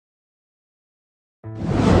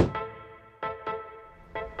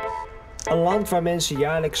Een land waar mensen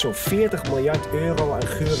jaarlijks zo'n 40 miljard euro aan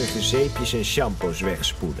geurige zeepjes en shampoos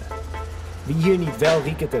wegspoelen. Wie hier niet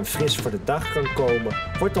welriekend en fris voor de dag kan komen,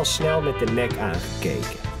 wordt al snel met de nek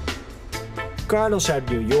aangekeken. Carlos uit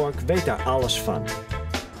New York weet daar alles van.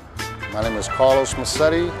 My name is Carlos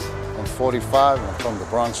Massetti. I'm 45 and I'm from the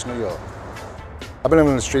Bronx, New York. I've been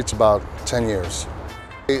living in the streets about 10 years.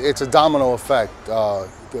 It's a domino effect.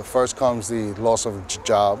 First comes the loss of a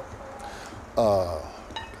job,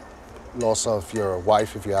 loss of your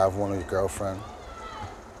wife if you have one, or your girlfriend,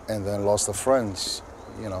 and then loss of friends,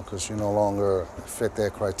 you know, because you no longer fit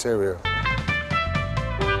their criteria.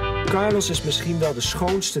 Carlos is misschien wel de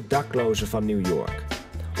schoonste dakloze van New York.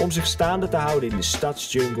 Om zich staande te houden in de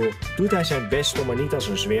stadsjungle doet hij zijn best om er niet als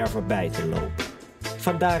een zwerver bij te lopen.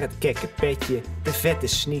 Vandaar het kekke petje, de vette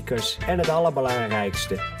sneakers en het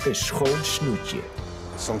allerbelangrijkste, een schoon snoetje.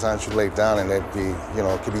 Sometimes you lay down and it'd be, you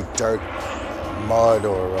know, it could be dirt, mud,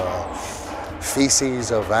 or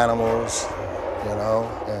feces of animals, you know,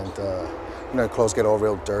 and your clothes get all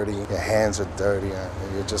real dirty, your hands are dirty,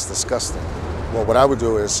 and you're just disgusting. Well, what I would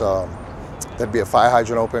do is there'd be a fire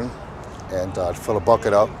hydrant open, and I'd fill a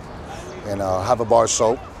bucket up, and have a bar of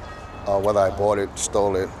soap, whether I bought it,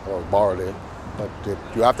 stole it, or borrowed it. But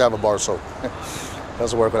you have to have a bar of soap. It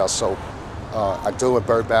doesn't work without soap. I do a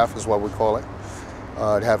bird bath is what we call it.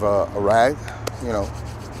 I'd have a rag, you know,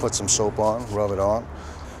 put some soap on, rub it on,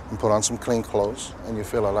 and put on some clean clothes, and you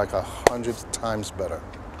feel like 100 times better.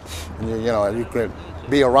 And you know, you could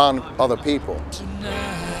be around other people.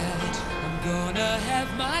 Tonight, I'm gonna have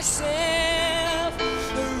myself a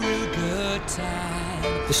real good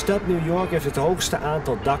time. De stad New York heeft het hoogste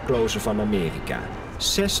aantal daklozen van Amerika.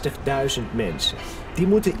 60.000 mensen. Die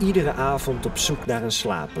moeten iedere avond op zoek naar een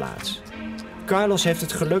slaapplaats. Carlos heeft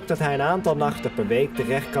het geluk dat hij een aantal nachten per week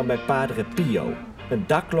terecht kan bij Padre Pio. Een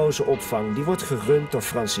dakloze opvang die wordt gerund door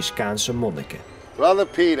Franciscaanse monniken. Brother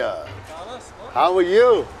Peter, how are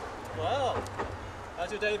you? Wow, how's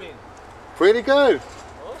your day been? Pretty good.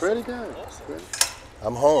 Awesome. Pretty good. Awesome.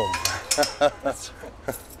 I'm home.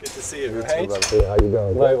 Good to see you, You right? too, brother Peter. How you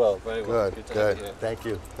doing? Very well, very well. Good, to have good. you here. Thank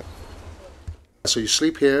you. So you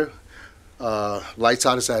sleep here. Lights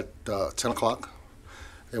out is at 10 o'clock.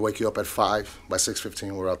 They wake you up at 5. By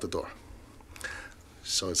 6:15, we're out the door.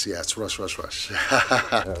 So it's rush.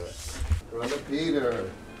 Brother Peter.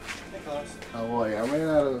 Hey, Carlos. How are you? I ran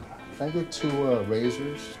out of, can I get 2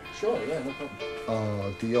 razors? Sure, yeah, no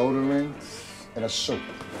problem. Deodorant and a soap.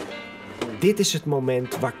 Dit is het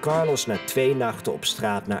moment waar Carlos na 2 nachten op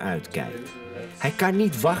straat naar uitkijkt. Hij kan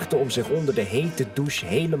niet wachten om zich onder de hete douche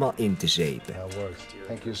helemaal in te zeepen. That works.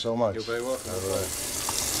 Thank you so much. You're very welcome. All right.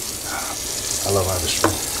 I love how this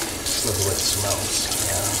room. Look the way it smells.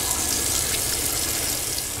 Yeah.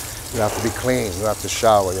 You have to be clean. You have to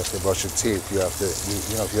shower. You have to brush your teeth. You have to,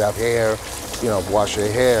 you know, if you have hair, you know, wash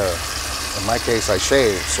your hair. In my case, I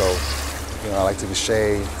shave, so, you know, I like to be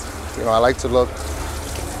shaved. You know, I like to look,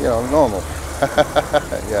 you know, normal.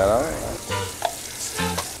 Yeah, all right.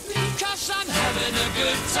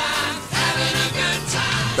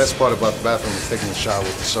 Best part about the bathroom is taking a shower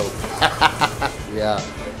with the soap. Yeah,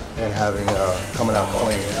 and having coming out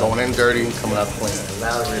clean, going in dirty, coming out clean.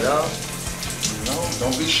 Lather it up. You know,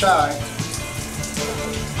 don't be shy.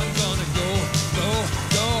 I'm gonna go.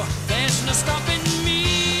 There's no stopping me.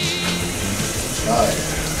 All right,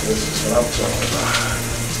 this is what I'm talking about.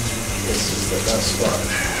 This is the best part.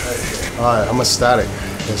 Right. All right, I'm ecstatic.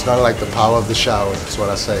 It's not like the power of the shower. That's what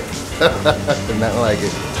I say. Nothing like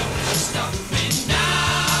it.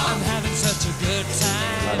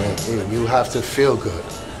 I mean, you have to feel good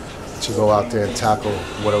to go out there and tackle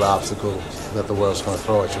whatever obstacle that the world's going to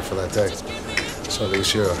throw at you for that day. So at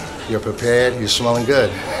least you're prepared, you're smelling good.